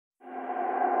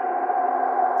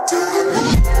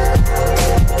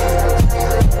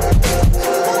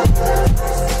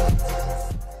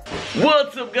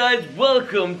What's up guys,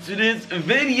 welcome to this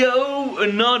video,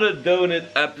 another donut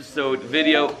episode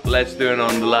video. Let's turn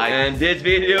on the light. And this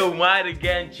video might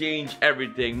again change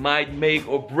everything, might make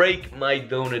or break my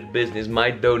donut business,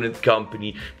 my donut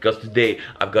company, because today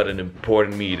I've got an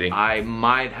important meeting. I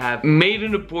might have made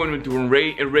an appointment to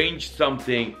arrange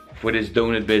something for this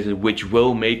donut business, which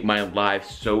will make my life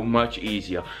so much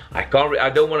easier. I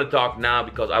don't want to talk now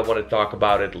because I want to talk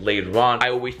about it later on.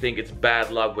 I always think it's bad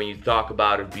luck when you talk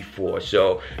about it before.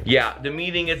 So yeah, the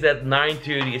meeting is at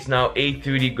 9:30. It's now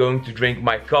 8:30. Going to drink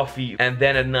my coffee, and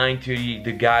then at 9:30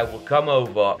 the guy will come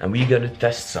over and we're gonna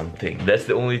test something. That's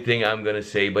the only thing I'm gonna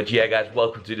say. But yeah guys,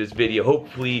 welcome to this video.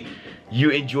 Hopefully you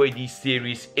enjoy these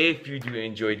series. If you do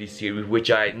enjoy this series,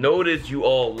 which I notice you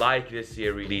all like this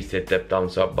series, please hit that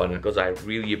thumbs up button because I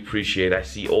really appreciate it. I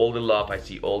see all the love, I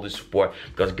see all the support,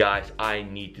 because guys, I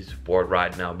need the support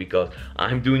right now because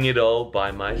I'm doing it all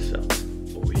by myself.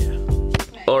 Oh yeah.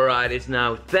 Alright, it's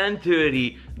now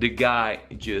 10:30. The guy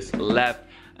just left,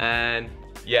 and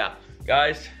yeah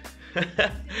guys,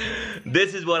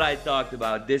 this is what I talked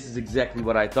about. This is exactly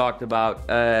what I talked about.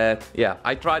 Yeah,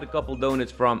 I tried a couple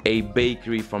donuts from a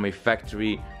bakery, from a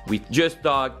factory. We just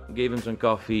talked, gave him some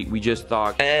coffee, we just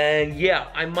talked. And yeah,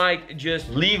 I might just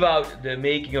leave out the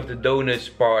making of the donuts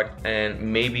part and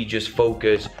maybe just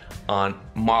focus on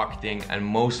marketing and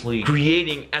mostly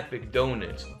creating epic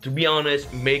donuts. To be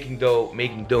honest, making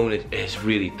donuts is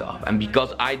really tough, and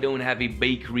because I don't have a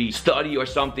bakery study or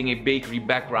something, a bakery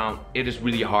background, it is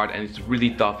really hard and it's really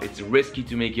tough. It's risky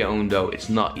to make your own dough. It's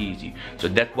not easy. So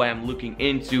that's why I'm looking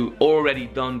into already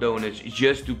done donuts,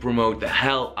 just to promote the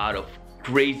hell out of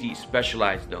crazy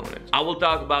specialized donuts. I will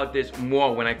talk about this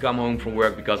more when I come home from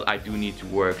work because I do need to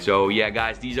work. So yeah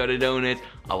guys, these are the donuts.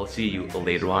 I will see you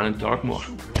later on and talk more.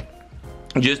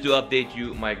 Just to update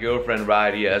you, my girlfriend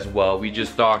right here as well, we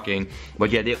just talking. But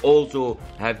yeah, they also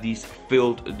have these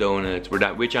filled donuts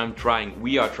which I'm trying,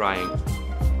 we are trying.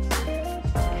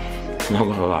 Not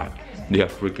gonna lie, they are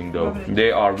freaking dope.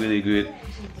 They are really good.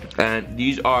 And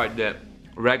these are the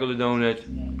regular donuts.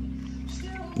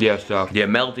 They are soft, they're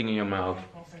melting in your mouth.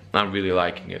 I'm really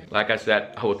liking it. Like I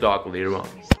said, I will talk later on.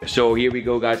 So here we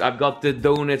go guys, I've got the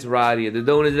donuts right here, the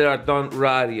donuts that are done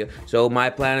right here. So my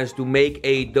plan is to make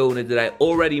a donut that I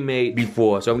already made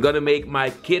before. So I'm gonna make my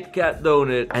Kit Kat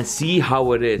donut and see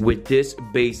how it is with this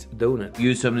base donut.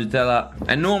 Use some Nutella,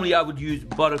 and normally I would use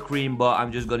buttercream, but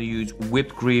I'm just gonna use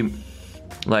whipped cream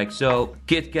like so.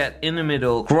 Kit Kat in the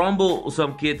middle, crumble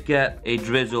some Kit Kat, a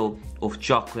drizzle of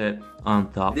chocolate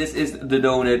on top. This is the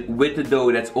donut with the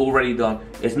dough that's already done.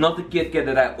 It's not the Kit Kat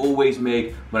that I always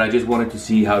make, but I just wanted to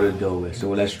see how the dough is. So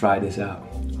let's try this out.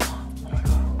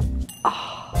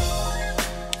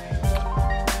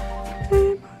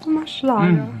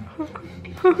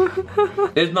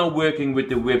 It's not working with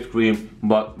the whipped cream,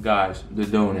 but guys, the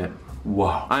donut,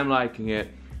 wow. I'm liking it.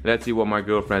 Let's see what my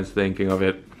girlfriend's thinking of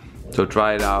it. So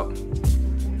try it out.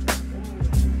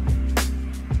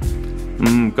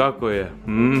 Kako je.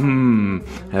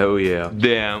 Hell yeah.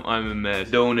 Damn, I'm a mess.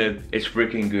 Donut is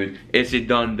freaking good. Is it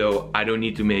done though? I don't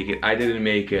need to make it. I didn't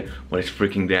make it, but it's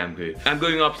freaking damn good. I'm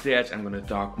going upstairs. I'm gonna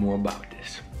talk more about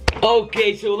this.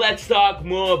 Okay, so let's talk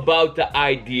more about the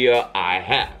idea I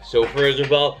have. So first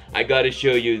of all, I gotta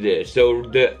show you this. So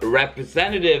the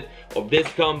representative of this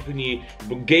company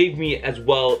gave me as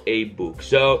well a book.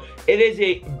 So it is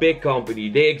a big company.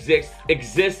 They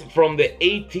exist from the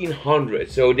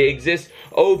 1800s. So they exist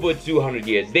over 200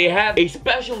 years. They have a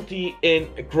specialty in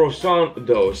croissant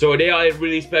dough. So they are a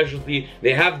really specialty.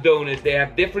 They have donuts. They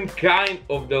have different kind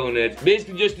of donuts.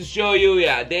 Basically just to show you,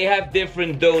 yeah, they have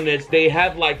different donuts. They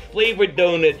have like flavored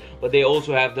donuts, but they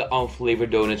also have the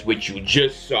unflavored donuts, which you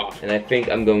just saw. And I think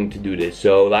I'm going to do this.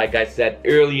 So like I said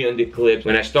earlier in the clips,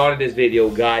 when I started this video,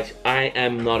 guys, I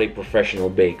am not a professional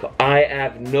baker. I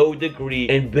have no degree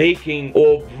in baking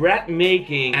or bread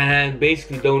making, and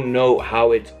basically don't know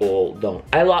how it's all done.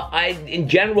 I in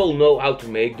general know how to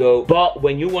make dough, but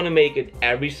when you want to make it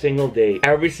every single day,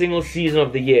 every single season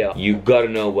of the year, you gotta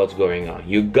know what's going on.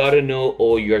 You gotta know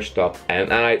all your stuff. And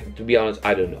to be honest,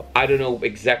 I don't know. I don't know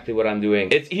exactly what I'm doing.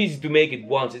 It's easy to make it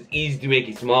once. It's easy to make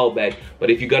a small batch, but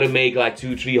if you gotta make like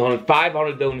 200, 300,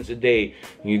 500 donuts a day,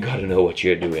 you gotta know what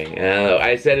you're doing.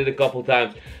 I said it a couple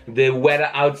times. The weather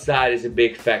outside is a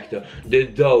big factor. The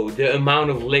dough, the amount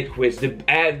of liquids,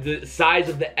 the size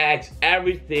of the eggs,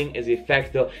 everything is a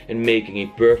factor in making a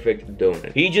perfect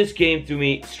donut. He just came to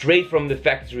me straight from the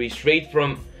factory, straight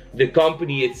from the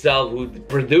company itself who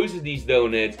produces these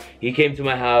donuts, he came to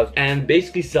my house and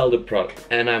basically sell the product,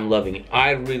 and I'm loving it.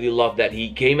 I really love that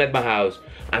he came at my house.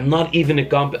 I'm not even a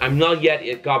company, I'm not yet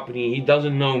a company, he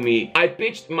doesn't know me. I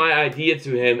pitched my idea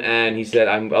to him and he said,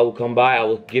 I will come by, I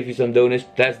will give you some donuts,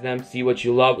 test them, see what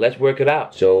you love, let's work it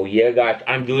out. So yeah guys,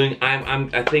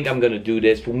 I think I'm gonna do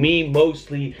this. For me,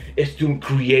 mostly is to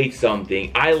create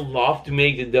something. I love to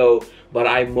make the dough, but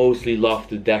I mostly love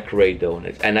to decorate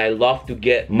donuts, and I love to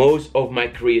get most of my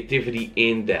creativity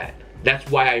in that.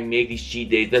 That's why I make these cheat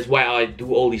days. That's why I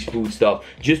do all these food stuff,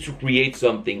 just to create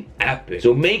something epic.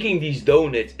 So making these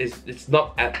donuts it's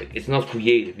not epic, it's not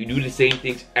creative. You do the same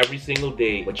things every single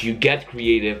day, but you get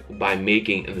creative by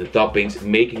making the toppings,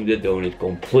 making the donut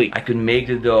complete. I can make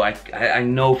the dough, I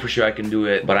know for sure I can do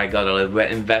it, but I gotta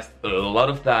invest a lot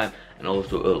of time and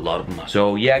also a lot of money.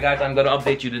 So yeah guys, I'm gonna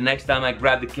update you the next time I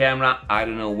grab the camera. I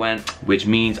don't know when, which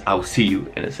means I'll see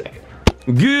you in a second.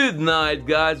 Good night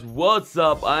guys, what's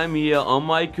up? I'm here on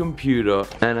my computer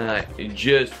and I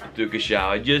just took a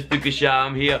shower.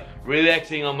 I'm here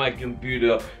relaxing on my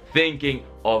computer, thinking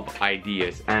of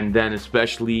ideas, and then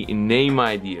especially name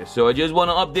ideas. So I just want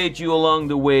to update you along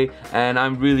the way, and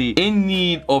I'm really in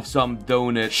need of some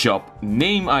donut shop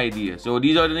name ideas. So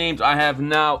these are the names I have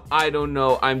now. I don't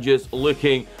know, I'm just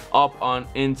looking up on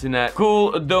internet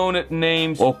cool donut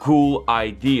names or cool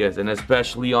ideas, and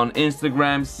especially on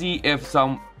Instagram, see if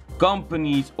some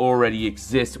companies already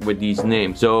exist with these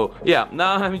names. So yeah,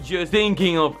 now I'm just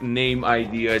thinking of name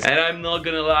ideas, and I'm not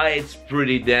gonna lie, it's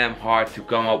pretty damn hard to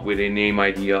come up with a name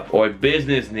idea or a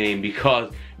business name,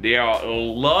 because there are a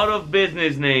lot of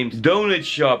business names, donut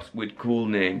shops with cool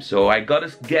names. So I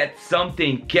gotta get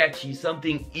something catchy,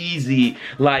 something easy.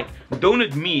 Like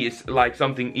Donut Me is like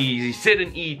something easy. Sit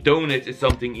and Eat Donuts is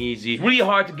something easy. It's really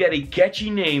hard to get a catchy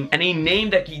name and a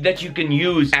name that you can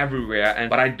use everywhere.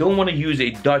 But I don't want to use a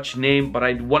Dutch name, but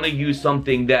I want to use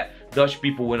something that Dutch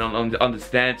people will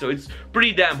understand. So it's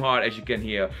pretty damn hard, as you can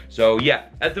hear. So yeah,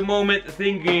 at the moment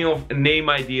thinking of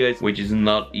name ideas, which is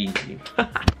not easy.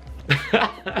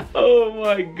 Oh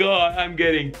my god, I'm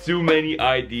getting too many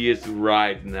ideas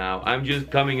right now. I'm just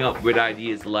coming up with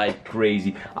ideas like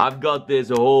crazy. I've got this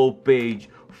whole page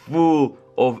full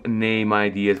of name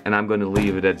ideas, and I'm gonna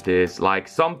leave it at this. Like,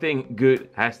 something good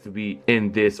has to be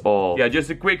in this all. Yeah, just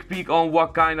a quick peek on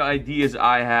what kind of ideas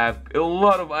I have. A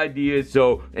lot of ideas.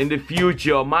 So in the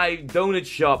future, my donut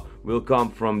shop will come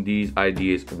from these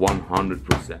ideas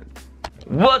 100%.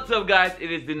 What's up guys, it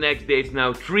is the next day. It's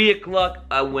now 3 o'clock.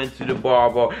 I went to the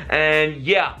barber, and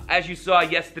yeah, as you saw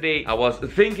yesterday, I was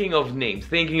thinking of names,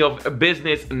 thinking of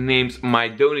business names, my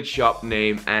donut shop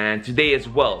name, and today as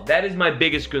well. That is my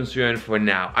biggest concern for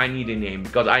now. I need a name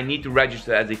because I need to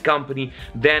register as a company,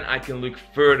 then I can look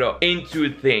further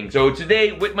into things. So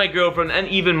today with my girlfriend and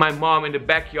even my mom in the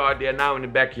backyard, they are now in the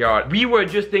backyard, we were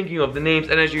just thinking of the names,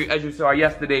 and as you saw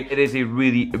yesterday, it is a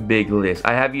really big list.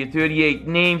 I have here 38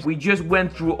 names. We just went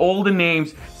through all the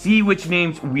names, see which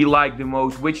names we like the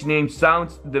most, which name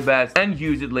sounds the best, and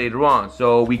use it later on.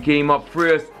 So we came up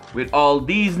first with all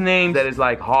these names. That is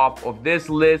like half of this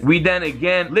list. We then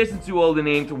again listen to all the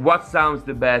names, what sounds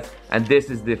the best, and this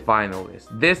is the final list.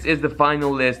 This is the final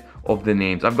list of the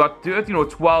names. I've got 13 or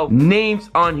 12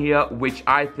 names on here, which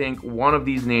I think one of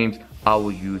these names I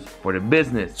will use for the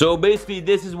business. So basically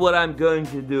this is what I'm going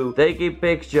to do. Take a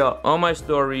picture on my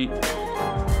story.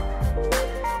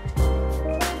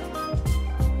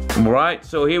 Right,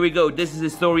 so here we go. This is the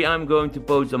story I'm going to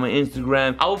post on my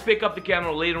Instagram. I will pick up the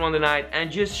camera later on the night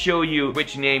and just show you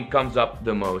which name comes up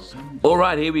the most.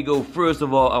 Alright, here we go. First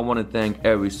of all, I want to thank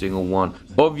every single one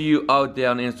of you out there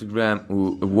on Instagram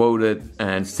who voted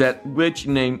and said which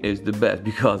name is the best,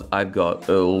 because I've got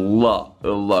a lot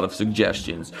of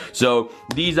suggestions. So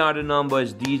these are the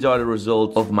numbers, these are the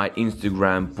results of my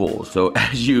Instagram poll. So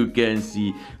as you can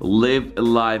see,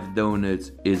 LiveLife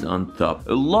Donuts is on top.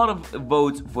 A lot of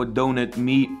votes for Donut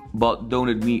Me, but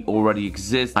Donut Me already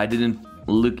exists. I didn't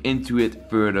look into it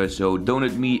further, so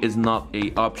Donut Me is not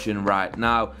a option right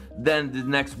now. Then the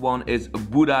next one is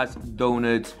Buddha's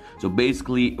Donuts. So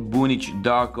basically Bunic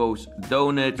Darko's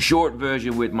Donut, short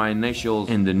version with my initials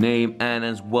in the name, and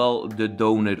as well the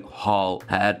Donut Hall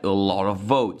had a lot of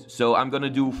votes. So I'm gonna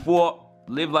do 4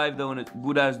 LiveLife Donuts,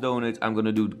 Buddha's Donuts, I'm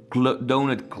gonna do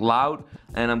Donut Cloud,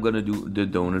 and I'm gonna do the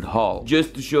Donut Hall.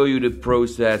 Just to show you the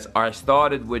process, I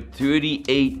started with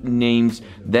 38 names,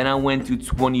 then I went to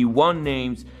 21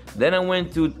 names, then I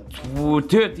went to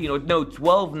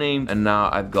 12 names, and now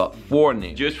I've got 4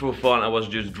 names. Just for fun, I was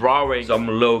just drawing some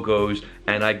logos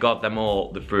and I got them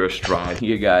all the first try.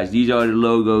 Here guys, these are the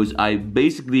logos I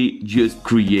basically just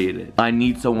created. I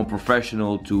need someone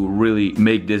professional to really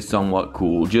make this somewhat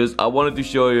cool. I wanted to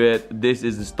show you it. This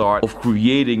is the start of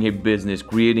creating a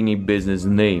business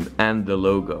name and the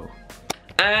logo.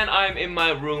 And I'm in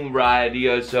my room right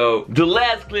here. So the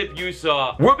last clip you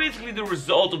saw were basically the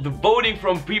result of the voting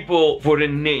from people for the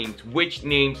names, which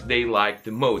names they liked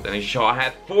the most. And I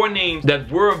had 4 names that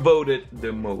were voted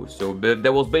the most. So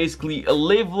there was basically a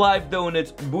LiveLife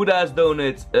Donuts, Buddha's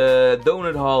Donuts,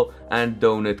 Donut Hall, and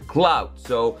Donut Cloud.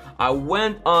 So I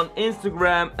went on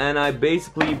Instagram and I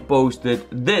basically posted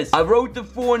this. I wrote the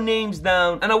 4 names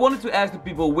down and I wanted to ask the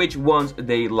people which ones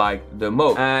they liked the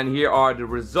most. And here are the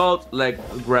results. Let's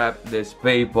grab this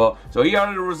paper. So here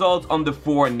are the results on the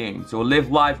 4 names. So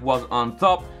LiveLife was on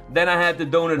top. Then I had the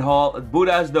Donut Hall,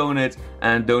 Buddha's Donuts,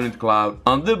 and Donut Cloud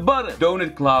on the bottom.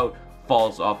 Donut Cloud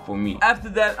falls off for me. After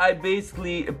that, I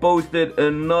basically posted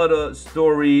another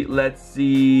story. Let's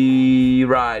see,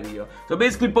 right here. So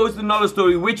basically posted another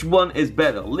story. Which one is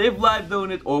better, LiveLife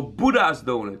Donut or Buddha's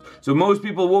Donut? So most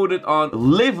people voted on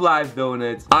LiveLife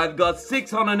Donuts. I've got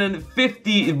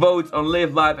 650 votes on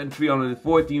LiveLife and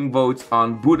 314 votes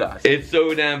on Buddha's. It's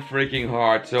so damn freaking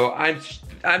hard. So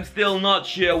I'm still not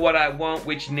sure what I want,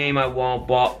 which name I want,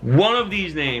 but one of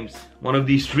these names, one of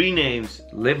these 3 names,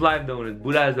 LiveLife Donut,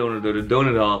 Buddha's Donut, or the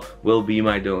Donut Hall, will be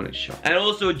my donut shop. And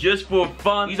also, just for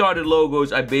fun, these are the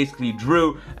logos I basically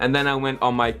drew, and then I went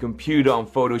on my computer on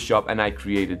Photoshop and I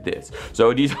created this.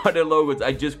 So these are the logos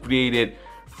I just created.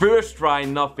 First try,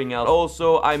 nothing else.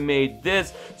 Also, I made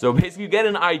this, so basically you get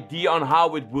an idea on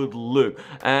how it would look.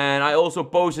 And I also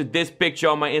posted this picture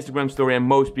on my Instagram story, and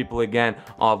most people again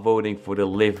are voting for the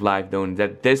LiveLife Donut.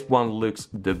 That this one looks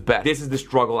the best. This is the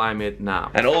struggle I'm in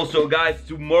now. And also guys,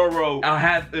 tomorrow I'll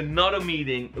have another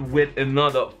meeting with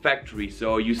another factory.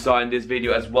 So you saw in this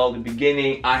video as well, the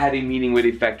beginning, I had a meeting with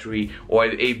a factory or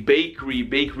a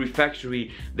bakery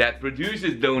factory that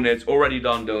produces donuts, already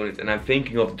done donuts, and I'm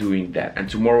thinking of doing that. And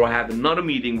tomorrow I have another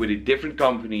meeting with a different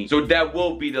company. So that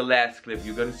will be the last clip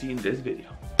you're gonna see in this video.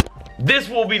 This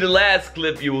will be the last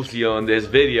clip you will see on this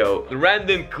video.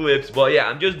 Random clips, but yeah,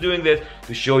 I'm just doing this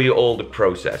to show you all the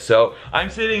process. So I'm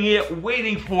sitting here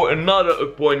waiting for another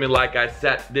appointment. Like I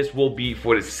said, this will be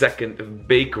for the second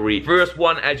bakery. First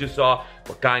one, as you saw,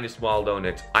 were kind of small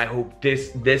donuts. I hope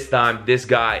this time this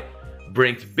guy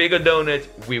brings bigger donuts.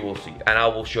 We will see, and I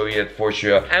will show you it for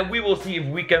sure, and we will see if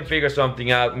we can figure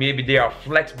something out. Maybe they are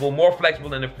flexible, more flexible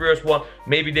than the first one.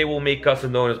 Maybe they will make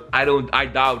custom donuts. I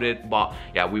doubt it, but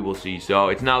yeah, we will see. So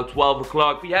it's now 12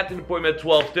 o'clock. We had an appointment at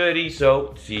 12:30,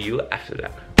 so see you after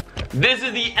that. This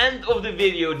is the end of the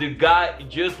video. The guy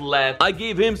just left. I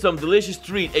gave him some delicious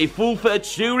treat, a full-fat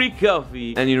sugary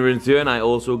coffee, and in return I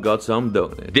also got some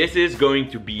donuts. This is going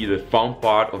to be the fun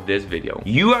part of this video.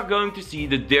 You are going to see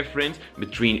the difference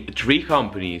between 3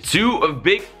 companies, 2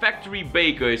 big factory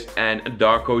bakers, and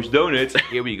Darko's Donuts.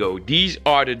 Here we go. These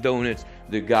are the donuts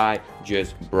the guy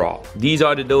just brought. These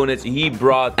are the donuts he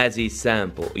brought as a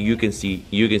sample. You can see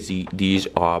these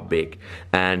are big.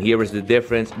 And here is the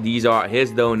difference. These are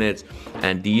his donuts,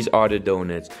 and these are the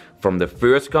donuts from the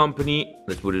first company.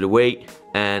 Let's put it away.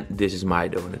 And this is my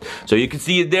donut. So you can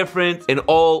see a difference in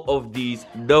all of these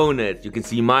donuts. You can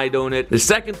see my donut, the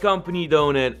second company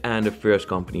donut, and the first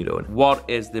company donut. What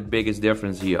is the biggest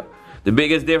difference here? The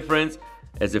biggest difference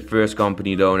is the first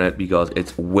company donut, because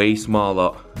it's way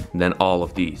smaller than all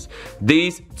of these.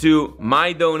 These 2,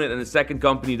 my donut and the second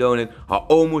company donut, are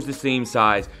almost the same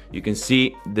size. You can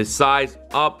see the size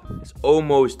up is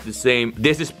almost the same.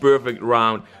 This is perfect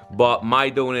round, but my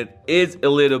donut is a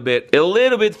little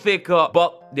bit thicker,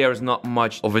 but there is not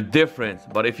much of a difference.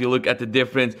 But if you look at the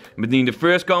difference between the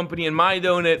first company and my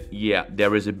donut, yeah,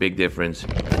 there is a big difference.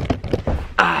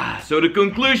 So the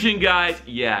conclusion, guys,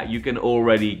 yeah, you can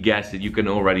already guess it. You can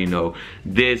already know.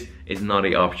 This is not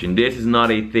an option. This is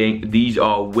not a thing. These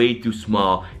are way too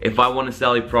small. If I want to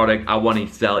sell a product, I want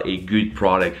to sell a good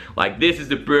product. Like, this is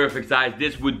the perfect size.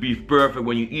 This would be perfect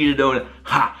when you eat a donut.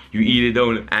 Ha! You eat a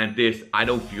donut. And this, I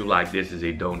don't feel like this is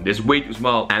a donut. This is way too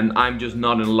small, and I'm just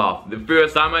not in love. The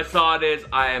first time I saw this,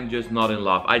 I am just not in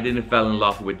love. I didn't fall in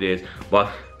love with this, but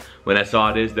when I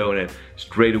saw this donut,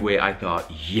 straight away I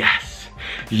thought, yes.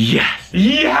 Yes,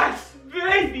 yes,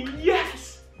 baby,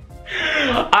 yes.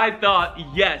 I thought,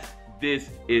 yes, this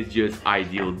is just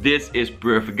ideal. This is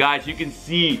perfect. Guys, you can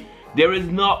see there is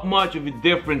not much of a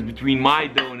difference between my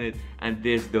donut and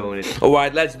this donut.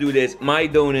 Alright, let's do this. My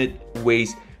donut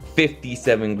weighs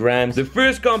 57 grams. The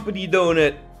first company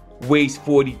donut weighs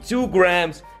 42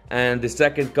 grams. and the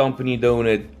second company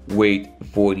donut weighed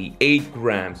 48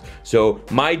 grams. So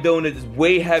my donut is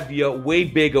way heavier, way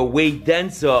bigger, way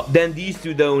denser than these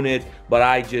two donuts, but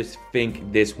I just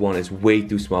think this one is way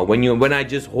too small. When I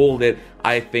just hold it,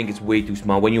 I think it's way too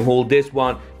small. When you hold this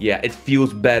one, yeah, it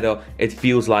feels better. It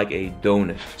feels like a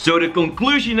donut. So the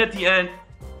conclusion at the end,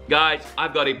 guys,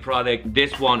 I've got a product.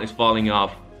 This one is falling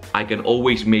off. I can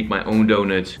always make my own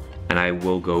donuts, and I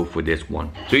will go for this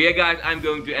one. So yeah, guys, I'm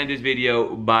going to end this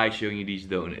video by showing you these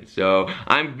donuts. So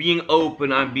I'm being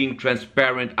open, I'm being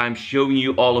transparent, I'm showing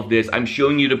you all of this. I'm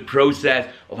showing you the process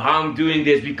of how I'm doing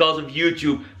this. Because of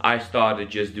YouTube, I started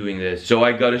just doing this. So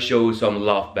I gotta show some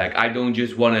love back. I don't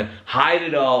just wanna hide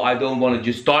it all. I don't wanna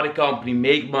just start a company,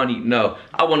 make money. No,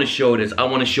 I wanna show this. I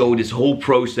wanna show this whole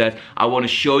process. I wanna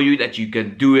show you that you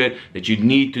can do it, that you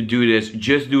need to do this.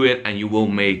 Just do it and you will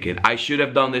make it. I should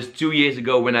have done this 2 years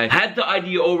ago when I had the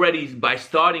idea already. By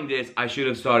starting this, I should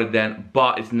have started then,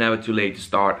 but it's never too late to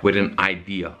start with an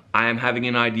idea. I am having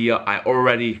an idea. I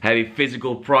already have a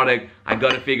physical product. I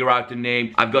gotta figure out the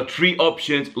name. I've got 3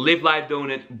 options: LiveLife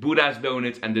Donut, Buddha's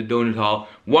Donuts, and the Donut Hall.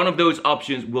 One of those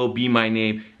options will be my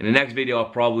name. In the next video, I'll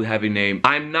probably have a name.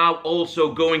 I'm now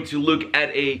also going to look at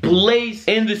a place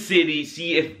in the city,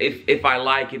 see if I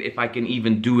like it, if I can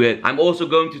even do it. I'm also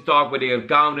going to talk with an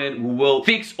accountant who will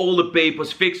fix all the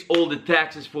papers, fix all the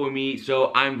taxes for me.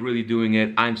 So I'm really doing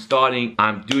it. I'm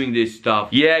doing this stuff.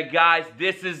 Yeah, guys,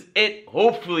 this is it.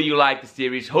 Hopefully you like the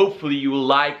series. Hopefully you will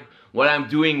like what I'm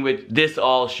doing with this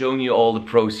all, showing you all the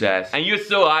process. And you're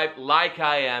so hyped like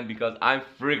I am, because I'm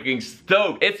freaking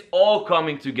stoked. It's all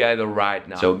coming together right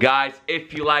now. So guys,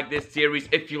 if you like this series,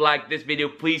 if you like this video,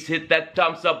 please hit that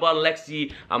thumbs up button. Let's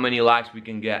see how many likes we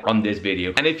can get on this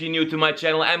video. And if you're new to my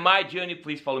channel and my journey,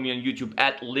 please follow me on YouTube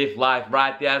at LiveLife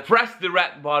right there. Press the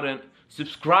red button,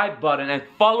 subscribe button, and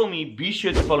follow me. Be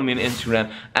sure to follow me on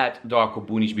Instagram at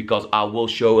darkobunic, because I will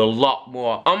show a lot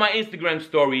more on my Instagram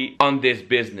story on this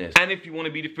business. And if you want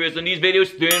to be the first on these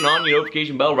videos, turn on your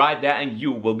notification bell right there and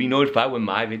you will be notified when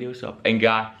my videos up. And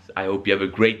guys, I hope you have a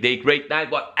great day, great night,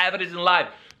 whatever it is in life.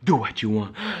 Do what you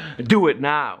want. Do it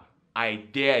now. I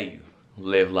dare you.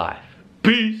 Live life.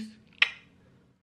 Peace.